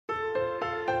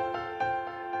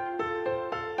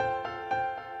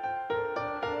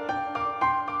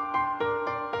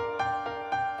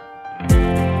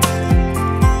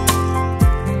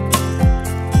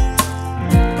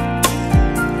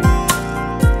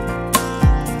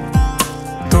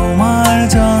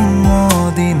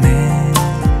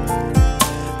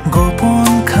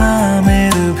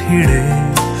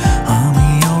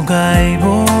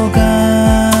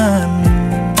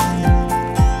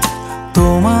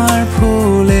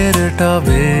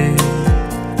টবে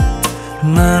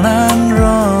নানান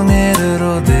রঙের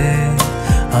রোদে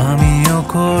আমিও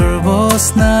করব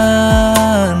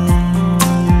স্নান।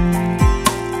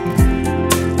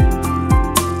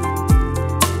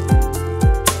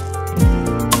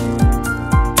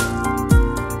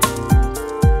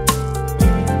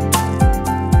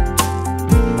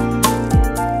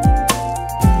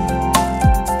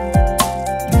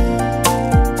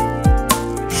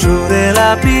 সুরেলা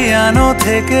পিয়ানো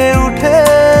থেকে উঠে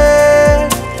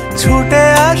ছুটে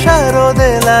আসা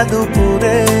রোদেলা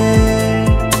দুপুরে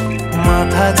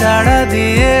মাথা চাড়া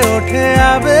দিয়ে ওঠে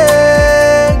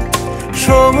আবেগ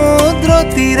সমুদ্র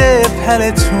তীরে ফেলে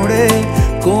ছুঁড়ে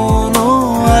কোনো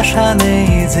আশা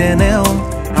নেই জেনেও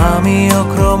আমিও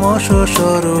ক্রমশ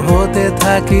সরু হতে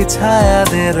থাকি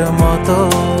ছায়াদের মতো।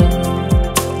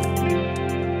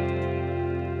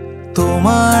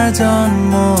 তোমার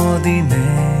জন্মদিনে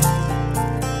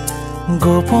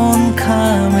গোপন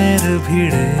খামের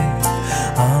ভিড়ে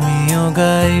আমিও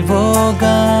গাইব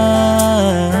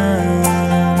গান।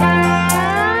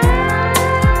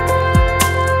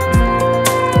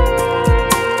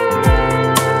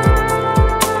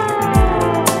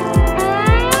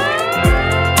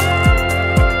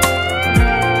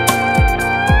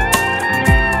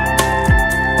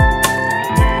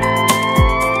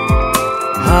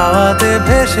 হাওয়াতে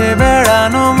ভেসে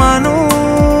বেড়ানো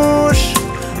মানুষ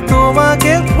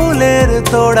তোমাকে ফুলের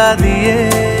তোড়া দিয়ে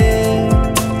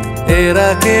এরা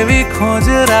কেউই খোঁজ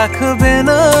রাখবে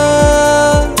না।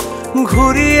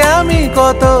 ঘুরি আমি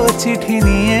কত চিঠি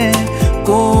নিয়ে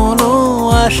কোনো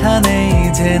আশা নেই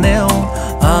জেনেও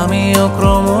আমিও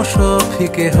ক্রমশ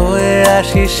ফিকে হয়ে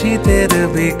আসি শীতের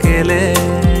বিকেলে।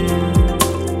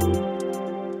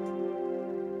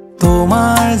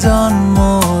 তোমার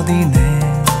জন্মদিনে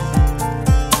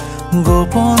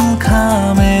গোপন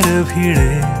খামের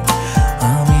ভিড়ে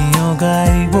আমিও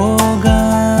গাইব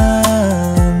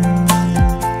গান।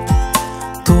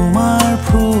 তোমার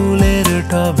ফুলের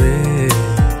টবে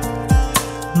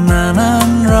নানান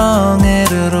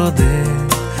রঙের রোদে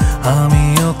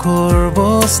আমিও করব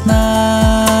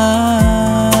স্নান।